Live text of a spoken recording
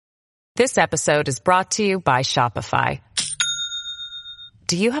This episode is brought to you by Shopify.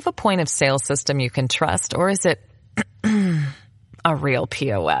 Do you have a point of sale system you can trust, or is it a real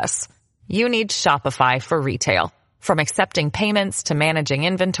POS? You need Shopify for retail. From accepting payments to managing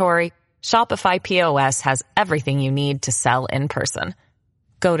inventory, Shopify POS has everything you need to sell in person.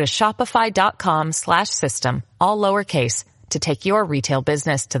 Go to shopify.com/system, all lowercase, to take your retail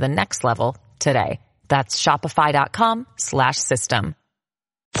business to the next level today. That's shopify.com/system.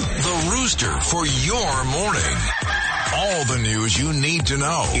 The Rooster for your morning. All the news you need to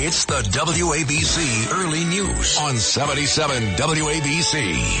know. It's the WABC Early News on 77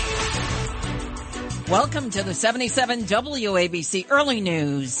 WABC. Welcome to the 77 WABC Early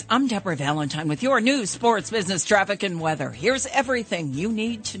News. I'm Deborah Valentine with your news, sports, business, traffic, and weather. Here's everything you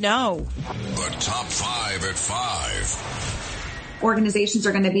need to know. The top 5 at 5. Organizations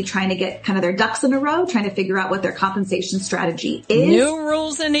are going to be trying to get kind of their ducks in a row, trying to figure out what their compensation strategy is. New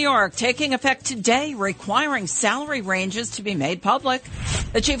rules in New York taking effect today, requiring salary ranges to be made public.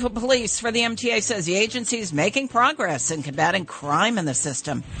 The chief of police for the MTA says the agency is making progress in combating crime in the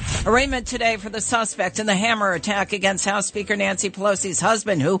system. Arraignment today for the suspect in the hammer attack against House Speaker Nancy Pelosi's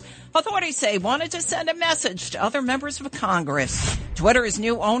husband, who authorities say wanted to send a message to other members of Congress. Twitter's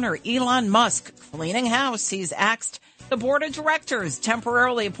new owner, Elon Musk, cleaning house. He's axed the board of directors,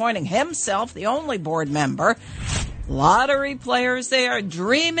 temporarily appointing himself the only board member. Lottery players, they are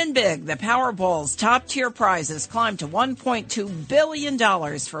dreaming big. The Powerball's top-tier prizes climbed to $1.2 billion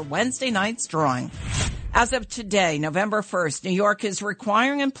for Wednesday night's drawing. As of today, November 1st, New York is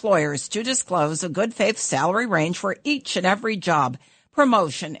requiring employers to disclose a good faith salary range for each and every job,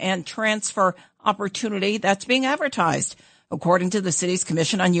 promotion, and transfer opportunity that's being advertised, according to the city's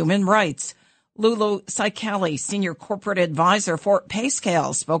Commission on Human Rights. Lulu Saikali, senior corporate advisor for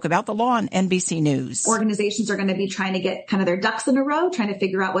PayScale, spoke about the law on NBC News. Organizations are going to be trying to get kind of their ducks in a row, trying to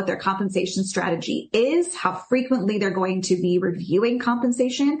figure out what their compensation strategy is, how frequently they're going to be reviewing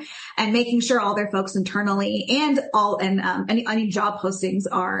compensation, and making sure all their folks internally and any job postings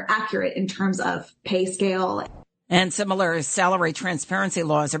are accurate in terms of pay scale. And similar salary transparency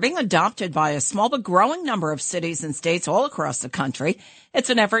laws are being adopted by a small but growing number of cities and states all across the country. It's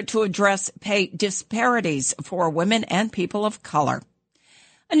an effort to address pay disparities for women and people of color.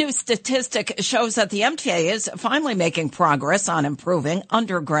 A new statistic shows that the MTA is finally making progress on improving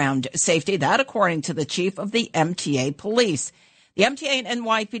underground safety. That, according to the chief of the MTA police. The MTA and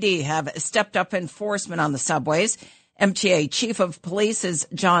NYPD have stepped up enforcement on the subways. MTA chief of police is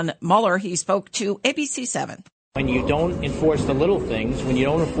John Mueller. He spoke to ABC7. When you don't enforce the little things, when you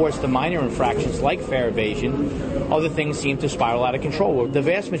don't enforce the minor infractions like fare evasion, other things seem to spiral out of control. The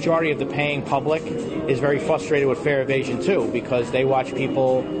vast majority of the paying public is very frustrated with fare evasion, too, because they watch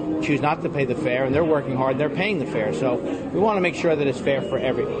people choose not to pay the fare, and they're working hard, and they're paying the fare. So we want to make sure that it's fair for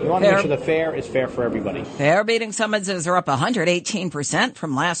everyone. We want to make sure the fare is fair for everybody. Fare beating summonses are up 118%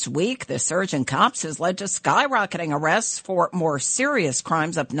 from last week. The surge in cops has led to skyrocketing arrests for more serious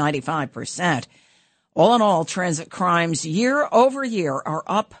crimes, up 95%. All in all, transit crimes year over year are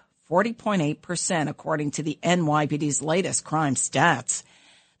up 40.8%, according to the NYPD's latest crime stats.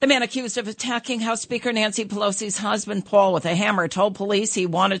 The man accused of attacking House Speaker Nancy Pelosi's husband, Paul, with a hammer told police he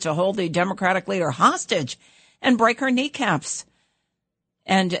wanted to hold the Democratic leader hostage and break her kneecaps.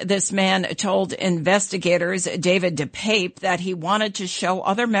 And this man told investigators, David DePape, that he wanted to show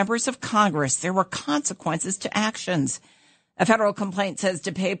other members of Congress there were consequences to actions. A federal complaint says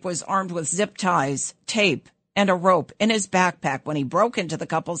DePape was armed with zip ties, tape, and a rope in his backpack when he broke into the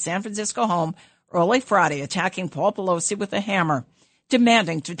couple's San Francisco home early Friday, attacking Paul Pelosi with a hammer,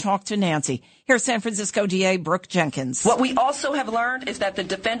 demanding to talk to Nancy. Here's San Francisco DA Brooke Jenkins. What we also have learned is that the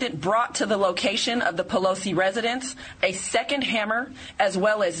defendant brought to the location of the Pelosi residence a second hammer, as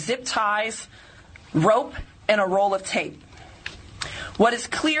well as zip ties, rope, and a roll of tape. What is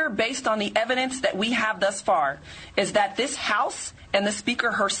clear based on the evidence that we have thus far is that this House and the Speaker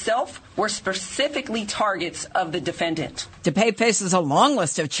herself were specifically targets of the defendant. DePape faces a long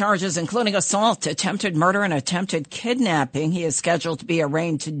list of charges, including assault, attempted murder, and attempted kidnapping. He is scheduled to be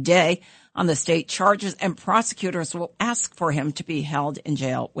arraigned today on the state charges, and prosecutors will ask for him to be held in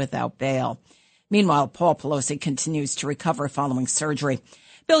jail without bail. Meanwhile, Paul Pelosi continues to recover following surgery.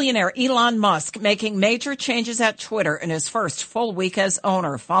 Billionaire Elon Musk making major changes at Twitter in his first full week as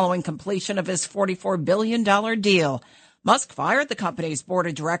owner following completion of his $44 billion deal. Musk fired the company's board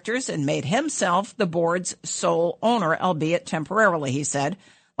of directors and made himself the board's sole owner, albeit temporarily, he said.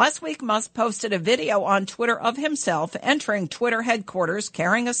 Last week, Musk posted a video on Twitter of himself entering Twitter headquarters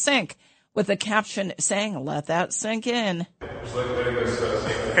carrying a sink with the caption saying, "Let that sink in." Just like letting this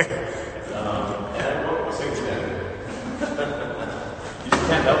sink in. And I wrote the sink in.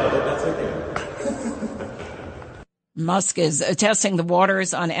 can't help it. That's okay. Musk is testing the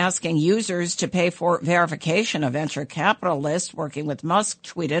waters on asking users to pay for verification. A venture capitalist working with Musk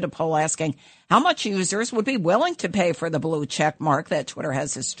tweeted a poll asking how much users would be willing to pay for the blue check mark that Twitter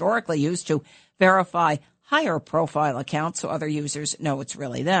has historically used to verify higher profile accounts so other users know it's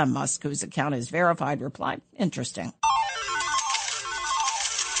really them. Musk, whose account is verified, replied, interesting.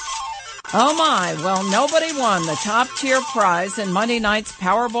 Oh my, well, nobody won the top tier prize in Monday night's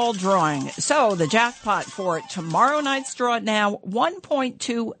Powerball drawing. So the jackpot for tomorrow night's draw now,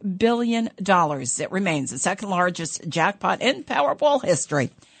 $1.2 billion. It remains the second largest jackpot in Powerball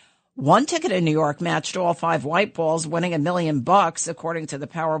history. One ticket in New York matched all 5 white balls, winning $1 million, according to the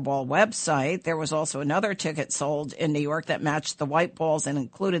Powerball website. There was also another ticket sold in New York that matched the white balls and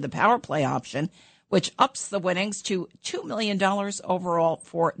included the power play option, which ups the winnings to $2 million overall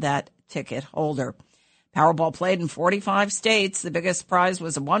for that ticket holder. Powerball played in 45 states. The biggest prize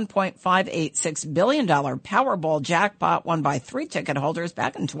was a $1.586 billion Powerball jackpot won by 3 ticket holders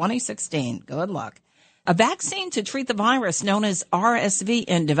back in 2016. Good luck. A vaccine to treat the virus known as RSV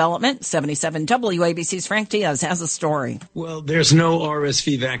in development. 77 WABC's Frank Diaz has a story. Well, there's no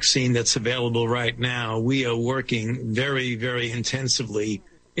RSV vaccine that's available right now. We are working very, very intensively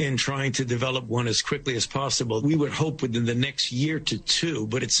in trying to develop one as quickly as possible. We would hope within the next year to 2,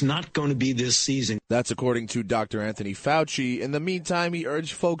 but it's not going to be this season. That's according to Dr. Anthony Fauci. In the meantime, he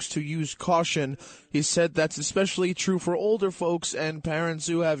urged folks to use caution. He said that's especially true for older folks and parents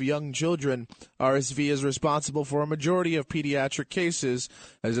who have young children. RSV is responsible for a majority of pediatric cases,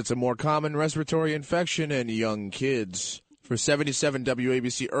 as it's a more common respiratory infection in young kids. For 77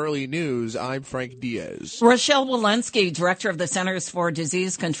 WABC Early News, I'm Frank Diaz. Rochelle Walensky, director of the Centers for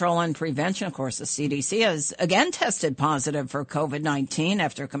Disease Control and Prevention, of course, the CDC, has again tested positive for COVID-19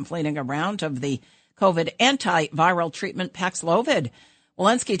 after completing a round of the COVID antiviral treatment Paxlovid.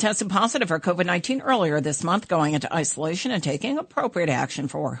 Walensky tested positive for COVID-19 earlier this month, going into isolation and taking appropriate action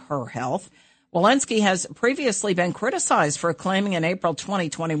for her health. Walensky has previously been criticized for claiming in April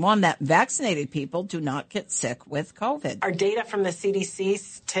 2021 that vaccinated people do not get sick with COVID. Our data from the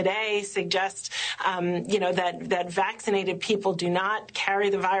CDC today suggests, that vaccinated people do not carry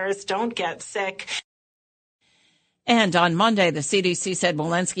the virus, don't get sick. And on Monday, the CDC said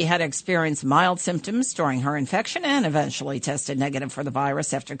Walensky had experienced mild symptoms during her infection and eventually tested negative for the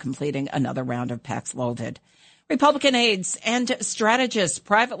virus after completing another round of Paxlovid. Republican aides and strategists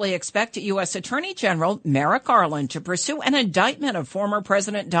privately expect U.S. Attorney General Merrick Garland to pursue an indictment of former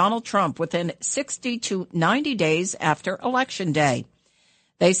President Donald Trump within 60 to 90 days after Election Day.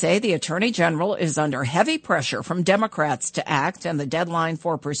 They say the Attorney General is under heavy pressure from Democrats to act, and the deadline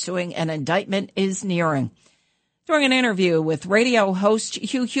for pursuing an indictment is nearing. During an interview with radio host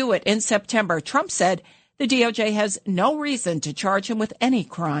Hugh Hewitt in September, Trump said the DOJ has no reason to charge him with any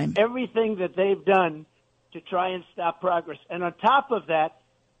crime. Everything that they've done to try and stop progress. And on top of that,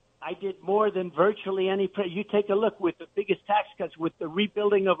 I did more than virtually any. You take a look with the biggest tax cuts, with the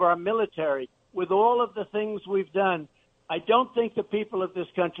rebuilding of our military, with all of the things we've done. I don't think the people of this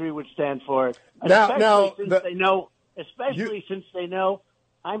country would stand for it. Since they know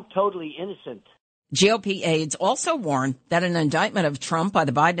I'm totally innocent. GOP aides also warned that an indictment of Trump by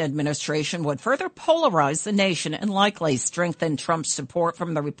the Biden administration would further polarize the nation and likely strengthen Trump's support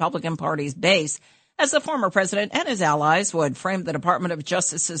from the Republican Party's base, as the former president and his allies would frame the Department of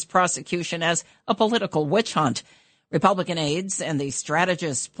Justice's prosecution as a political witch hunt. Republican aides and the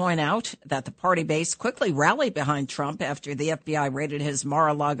strategists point out that the party base quickly rallied behind Trump after the FBI raided his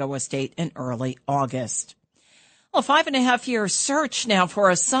Mar-a-Lago estate in early August. A 5.5-year search now for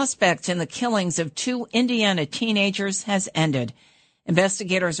a suspect in the killings of 2 Indiana teenagers has ended.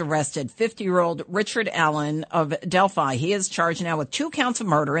 Investigators arrested 50-year-old Richard Allen of Delphi. He is charged now with 2 counts of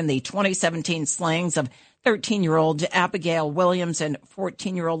murder in the 2017 slayings of 13-year-old Abigail Williams and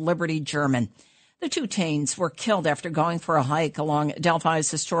 14-year-old Liberty German. The 2 teens were killed after going for a hike along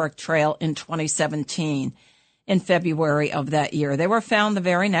Delphi's historic trail in 2017. In February of that year, they were found the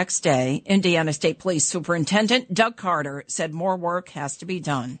very next day. Indiana State Police Superintendent Doug Carter said more work has to be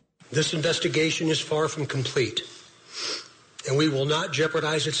done. This investigation is far from complete, and we will not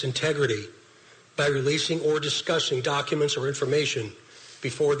jeopardize its integrity by releasing or discussing documents or information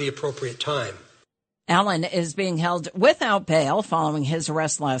before the appropriate time. Allen is being held without bail following his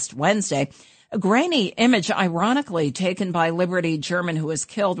arrest last Wednesday. A grainy image, ironically, taken by Liberty German, who was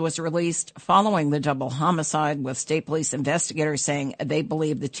killed, was released following the double homicide, with state police investigators saying they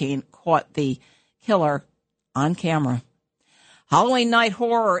believe the teen caught the killer on camera. Halloween night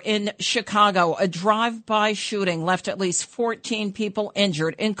horror in Chicago. A drive-by shooting left at least 14 people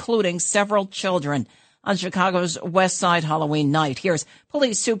injured, including several children. on Chicago's West Side Halloween night. Here's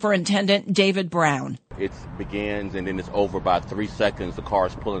Police Superintendent David Brown. It begins and then it's over by 3 seconds. The car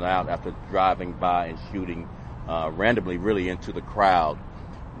is pulling out after driving by and shooting randomly really into the crowd.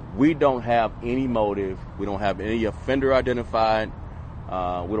 We don't have any motive. We don't have any offender identified.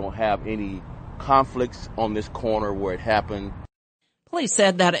 We don't have any conflicts on this corner where it happened. Police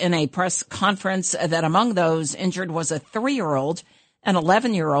said that in a press conference that among those injured was a 3-year-old, an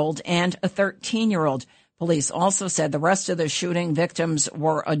 11-year-old, and a 13-year-old. Police also said the rest of the shooting victims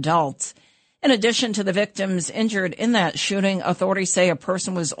were adults. In addition to the victims injured in that shooting, authorities say a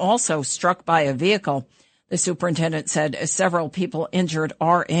person was also struck by a vehicle. The superintendent said several people injured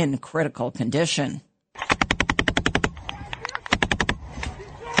are in critical condition.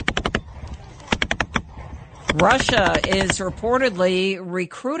 Russia is reportedly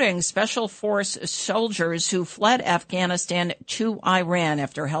recruiting special force soldiers who fled Afghanistan to Iran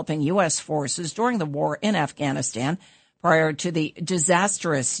after helping U.S. forces during the war in Afghanistan prior to the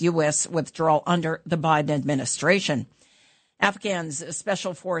disastrous U.S. withdrawal under the Biden administration. Afghans'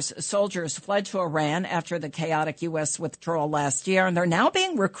 special force soldiers fled to Iran after the chaotic U.S. withdrawal last year, and they're now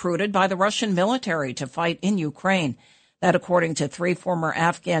being recruited by the Russian military to fight in Ukraine. That according to 3 former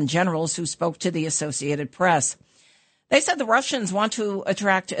Afghan generals who spoke to the Associated Press. They said the Russians want to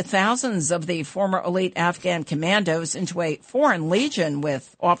attract thousands of the former elite Afghan commandos into a foreign legion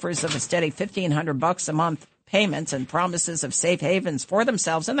with offers of a steady $1,500 a month payments and promises of safe havens for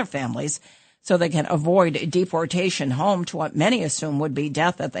themselves and their families so they can avoid deportation home to what many assume would be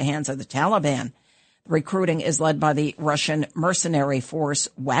death at the hands of the Taliban. The recruiting is led by the Russian mercenary force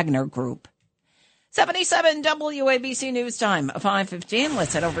Wagner Group. 77 WABC News Time, 5:15.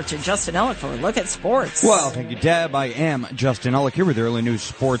 Let's head over to Justin Ellick for a look at sports. Well, thank you, Deb. I am Justin Ellick here with the early news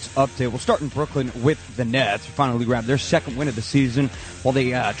sports update. We'll start in Brooklyn with the Nets, who finally grabbed their second win of the season while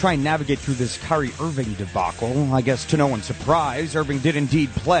they try and navigate through this Kyrie Irving debacle. I guess to no one's surprise, Irving did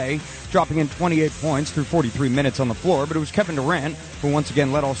indeed play, dropping in 28 points through 43 minutes on the floor, but it was Kevin Durant who once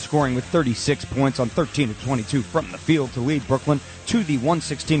again led all scoring with 36 points on 13 of 22 from the field to lead Brooklyn to the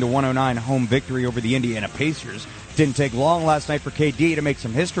 116-109 home victory over the Indiana Pacers. Didn't take long last night for KD to make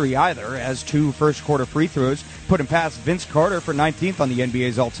some history either, as 2 first-quarter free throws put him past Vince Carter for 19th on the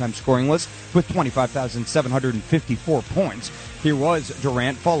NBA's all-time scoring list with 25,754 points. Here was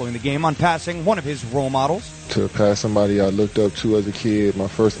Durant following the game on passing one of his role models. To pass somebody I looked up to as a kid, my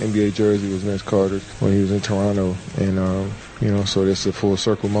first NBA jersey was Vince Carter when he was in Toronto. And, so it's a full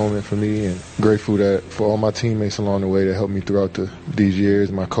circle moment for me, and grateful that for all my teammates along the way that helped me throughout these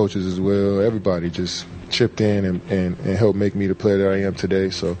years, my coaches as well, everybody just chipped in and helped make me the player that I am today.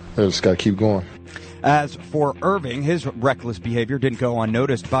 So I just got to keep going. As for Irving, his reckless behavior didn't go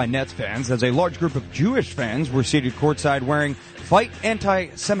unnoticed by Nets fans, as a large group of Jewish fans were seated courtside wearing Fight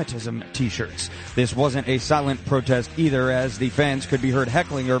Anti-Semitism t-shirts. This wasn't a silent protest either, as the fans could be heard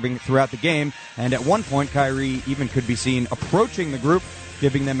heckling Irving throughout the game, and at one point Kyrie even could be seen approaching the group,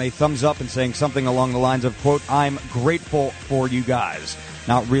 giving them a thumbs up and saying something along the lines of, quote, "I'm grateful for you guys."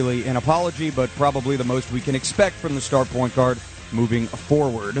 Not really an apology, but probably the most we can expect from the star point guard moving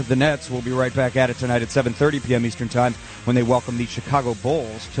forward. The Nets will be right back at it tonight at 7:30 p.m. Eastern Time when they welcome the Chicago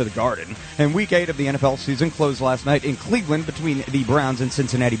Bulls to the Garden. And Week 8 of the NFL season closed last night in Cleveland between the Browns and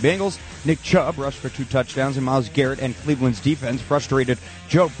Cincinnati Bengals. Nick Chubb rushed for 2 touchdowns, and Myles Garrett and Cleveland's defense frustrated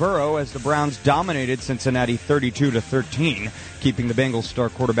Joe Burrow as the Browns dominated Cincinnati 32-13, keeping the Bengals star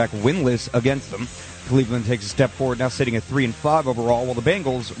quarterback winless against them. Cleveland takes a step forward, now sitting at 3-5 overall, while the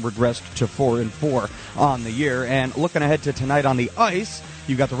Bengals regressed to 4-4 on the year. And looking ahead to tonight on the ice,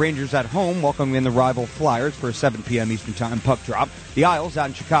 you've got the Rangers at home welcoming in the rival Flyers for a 7 p.m. Eastern Time puck drop. The Isles out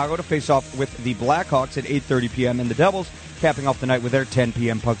in Chicago to face off with the Blackhawks at 8:30 p.m. and the Devils capping off the night with their 10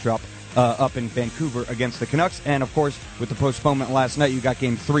 p.m. puck drop up in Vancouver against the Canucks. And, of course, with the postponement last night, you got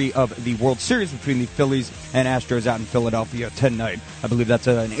Game 3 of the World Series between the Phillies and Astros out in Philadelphia tonight. I believe that's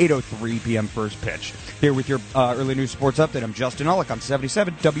an 8:03 p.m. first pitch. Here with your early news sports update, I'm Justin Ullick on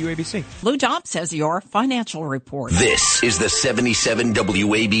 77 WABC. Lou Dobbs has your financial report. This is the 77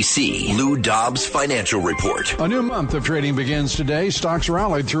 WABC Lou Dobbs Financial Report. A new month of trading begins today. Stocks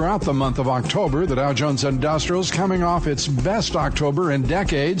rallied throughout the month of October. The Dow Jones Industrials coming off its best October in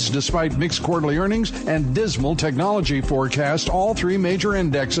decades, despite mixed quarterly earnings and dismal technology forecast. All 3 major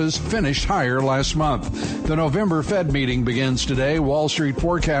indexes finished higher last month. The November Fed meeting begins today. Wall Street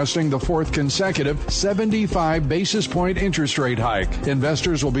forecasting the 4th consecutive 75 basis point interest rate hike.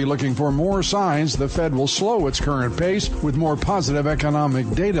 Investors will be looking for more signs the Fed will slow its current pace with more positive economic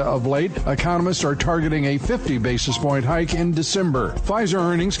data of late. Economists are targeting a 50 basis point hike in December. Pfizer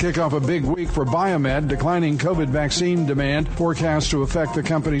earnings kick off a big week for Biomed. Declining COVID vaccine demand forecast to affect the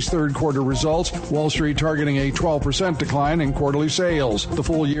company's third third quarter results. Wall Street targeting a 12% decline in quarterly sales. The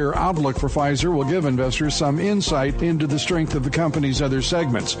full year outlook for Pfizer will give investors some insight into the strength of the company's other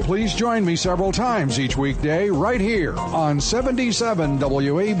segments. Please join me several times each weekday right here on 77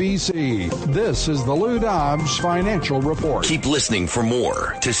 WABC. This is the Lou Dobbs Financial Report. Keep listening for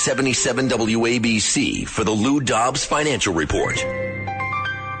more to 77 WABC for the Lou Dobbs Financial Report.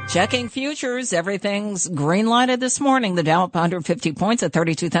 Checking futures, everything's green lighted this morning. The Dow up 150 points at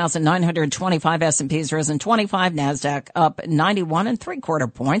 32,925. S&P's risen 25. NASDAQ up 91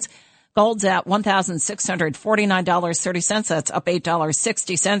 3/4 points. Gold's at $1,649.30. That's up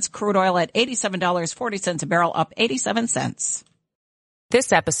 $8.60. Crude oil at $87.40 a barrel, up 87 cents.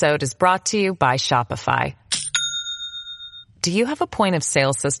 This episode is brought to you by Shopify. Do you have a point of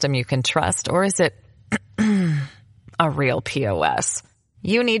sale system you can trust, or is it a real POS?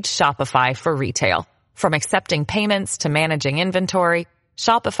 You need Shopify for retail. From accepting payments to managing inventory,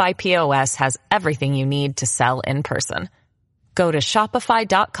 Shopify POS has everything you need to sell in person. Go to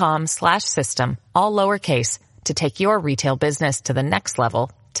shopify.com/system, all lowercase, to take your retail business to the next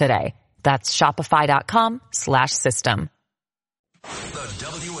level today. That's shopify.com/system. The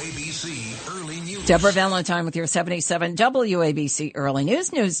WABC Early News. Deborah Valentine with your 77 WABC Early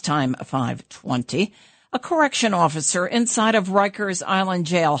News. News time 5:20. A correction officer inside of Rikers Island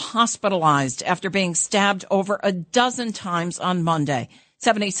Jail hospitalized after being stabbed over a dozen times on Monday.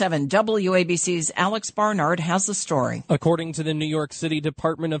 77 WABC's Alex Barnard has the story. According to the New York City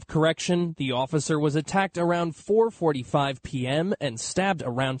Department of Correction, the officer was attacked around 4:45 p.m. and stabbed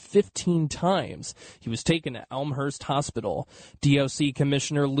around 15 times. He was taken to Elmhurst Hospital. DOC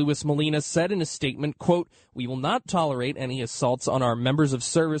Commissioner Louis Molina said in a statement, quote, "We will not tolerate any assaults on our members of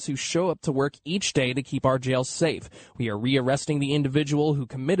service who show up to work each day to keep our jails safe. We are rearresting the individual who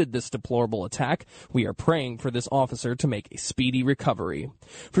committed this deplorable attack. We are praying for this officer to make a speedy recovery."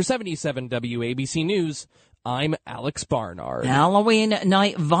 For 77 WABC News, I'm Alex Barnard. Halloween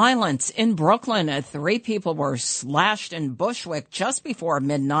night violence in Brooklyn. 3 people were slashed in Bushwick just before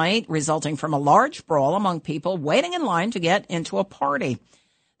midnight, resulting from a large brawl among people waiting in line to get into a party.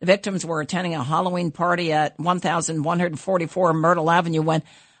 The victims were attending a Halloween party at 1144 Myrtle Avenue when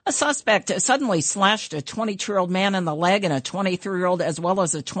a suspect suddenly slashed a 22-year-old man in the leg and a 23-year-old as well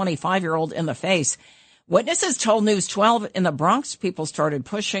as a 25-year-old in the face. Witnesses told News 12 in the Bronx, people started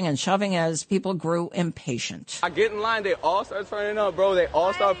pushing and shoving as people grew impatient. I get in line, they all start turning up, bro. They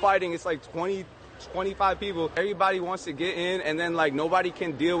all start fighting. It's like 20, 25 people. Everybody wants to get in, and then, like, nobody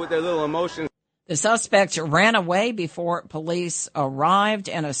can deal with their little emotions. The suspect ran away before police arrived,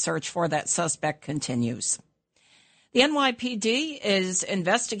 and a search for that suspect continues. The NYPD is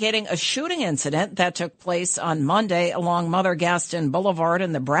investigating a shooting incident that took place on Monday along Mother Gaston Boulevard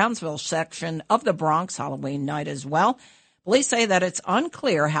in the Brownsville section of the Bronx, Halloween night as well. Police say that it's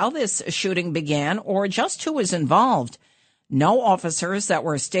unclear how this shooting began or just who was involved. No officers that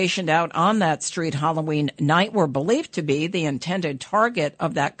were stationed out on that street Halloween night were believed to be the intended target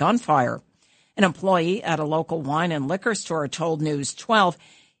of that gunfire. An employee at a local wine and liquor store told News 12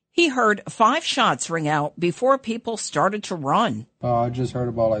 he heard 5 shots ring out before people started to run. I just heard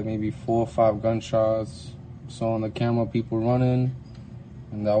about like maybe 4 or 5 gunshots. Saw on the camera people running,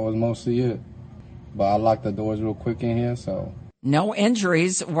 and that was mostly it. But I locked the doors real quick in here, so. No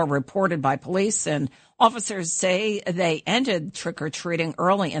injuries were reported by police, and officers say they ended trick-or-treating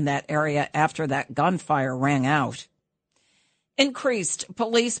early in that area after that gunfire rang out. Increased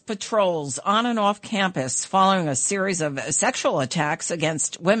police patrols on and off campus following a series of sexual attacks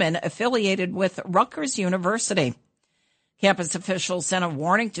against women affiliated with Rutgers University. Campus officials sent a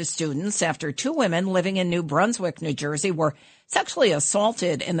warning to students after 2 women living in New Brunswick, New Jersey, were sexually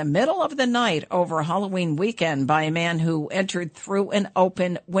assaulted in the middle of the night over Halloween weekend by a man who entered through an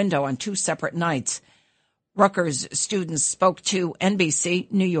open window on 2 separate nights. Rutgers students spoke to NBC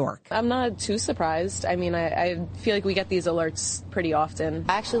New York. I'm not too surprised. I mean, I feel like we get these alerts pretty often.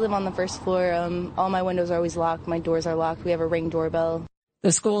 I actually live on the first floor. All my windows are always locked. My doors are locked. We have a Ring doorbell.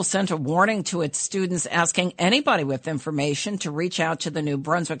 The school sent a warning to its students asking anybody with information to reach out to the New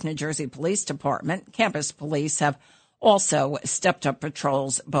Brunswick, New Jersey Police Department. Campus police have also stepped up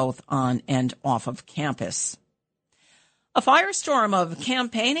patrols both on and off of campus. A firestorm of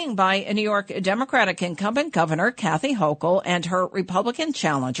campaigning by a New York Democratic incumbent Governor Kathy Hochul and her Republican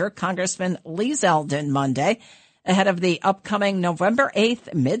challenger, Congressman Lee Zeldin, Monday, ahead of the upcoming November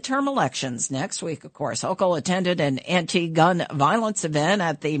 8th midterm elections next week, of course. Hochul attended an anti-gun violence event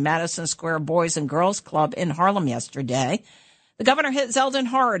at the Madison Square Boys and Girls Club in Harlem yesterday. The governor hit Zeldin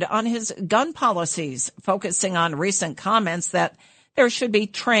hard on his gun policies, focusing on recent comments that there should be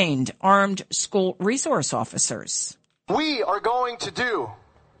trained, armed school resource officers. We are going to do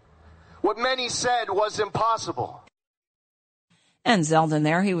what many said was impossible. And Zeldin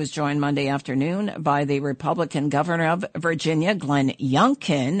there, he was joined Monday afternoon by the Republican governor of Virginia, Glenn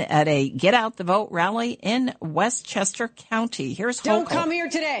Youngkin, at a Get Out the Vote rally in Westchester County. Here's Hochul. Don't come here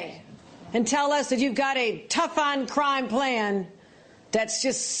today and tell us that you've got a tough-on-crime plan that's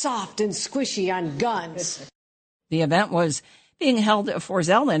just soft and squishy on guns. The event was being held for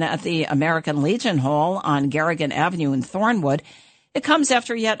Zeldin at the American Legion Hall on Garrigan Avenue in Thornwood. It comes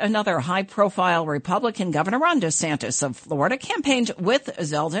after yet another high-profile Republican governor, Ron DeSantis of Florida, campaigned with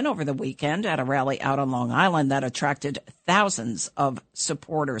Zeldin over the weekend at a rally out on Long Island that attracted thousands of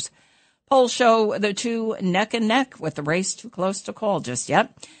supporters. Polls show the two neck and neck, with the race too close to call just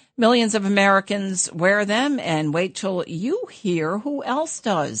yet. Millions of Americans wear them, and wait till you hear who else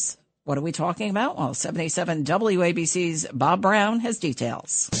does. What are we talking about? Well, 77 WABC's Bob Brown has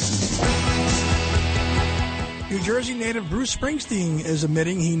details. New Jersey native Bruce Springsteen is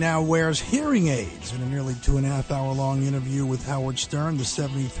admitting he now wears hearing aids. In a nearly 2.5-hour-long interview with Howard Stern, the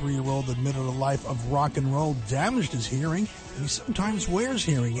 73-year-old admitted a life of rock and roll damaged his hearing, and he sometimes wears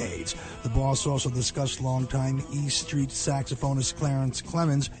hearing aids. The boss also discussed longtime E Street saxophonist Clarence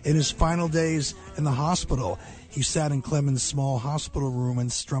Clemons in his final days in the hospital. He sat in Clemens' small hospital room and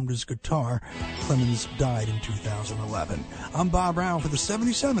strummed his guitar. Clemens died in 2011. I'm Bob Brown for the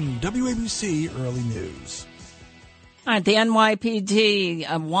 77 WABC Early News. All right, the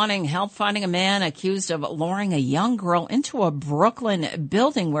NYPD wanting help finding a man accused of luring a young girl into a Brooklyn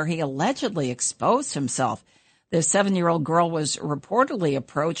building where he allegedly exposed himself. The 7-year-old girl was reportedly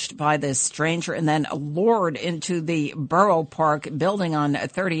approached by this stranger and then lured into the Borough Park building on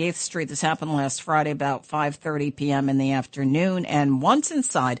 38th Street. This happened last Friday about 5:30 p.m. in the afternoon. And once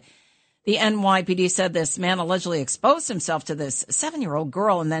inside, the NYPD said this man allegedly exposed himself to this 7-year-old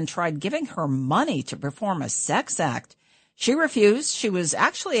girl and then tried giving her money to perform a sex act. She refused. She was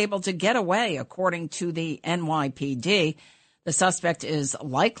actually able to get away, according to the NYPD. The suspect is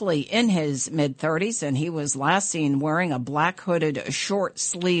likely in his mid-30s, and he was last seen wearing a black hooded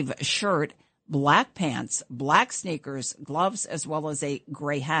short-sleeve shirt, black pants, black sneakers, gloves, as well as a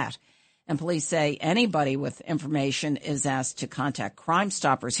gray hat. And police say anybody with information is asked to contact Crime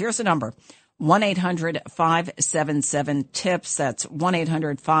Stoppers. Here's the number, 1-800-577-TIPS. That's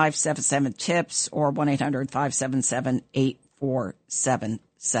 1-800-577-TIPS or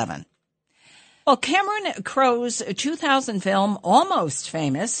 1-800-577-8477. Well, Cameron Crowe's 2000 film, Almost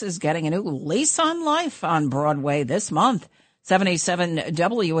Famous, is getting a new lease on life on Broadway this month. 77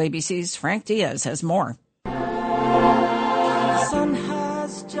 WABC's Frank Diaz has more.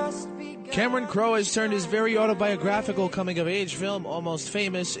 Cameron Crowe has turned his very autobiographical coming-of-age film, Almost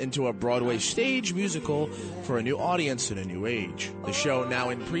Famous, into a Broadway stage musical for a new audience in a new age. The show,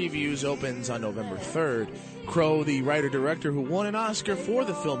 now in previews, opens on November 3rd. Crowe, the writer-director who won an Oscar for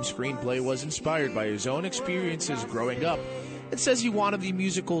the film screenplay, was inspired by his own experiences growing up. It says he wanted the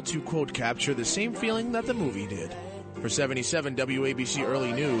musical to, quote, capture the same feeling that the movie did. For 77 WABC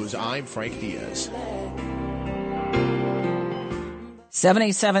Early News, I'm Frank Diaz.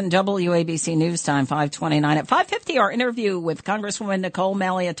 77 WABC News Time, 5:29. At 5:50, our interview with Congresswoman Nicole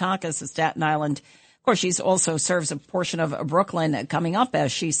Malliotakis of Staten Island. Of course, she also serves a portion of Brooklyn coming up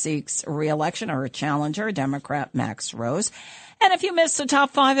as she seeks re-election, or her challenger, Democrat Max Rose. And if you missed the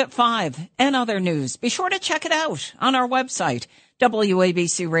top 5 at 5 and other news, be sure to check it out on our website,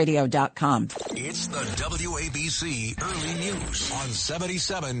 WABCRadio.com. It's the WABC Early News on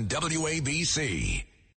 77 WABC.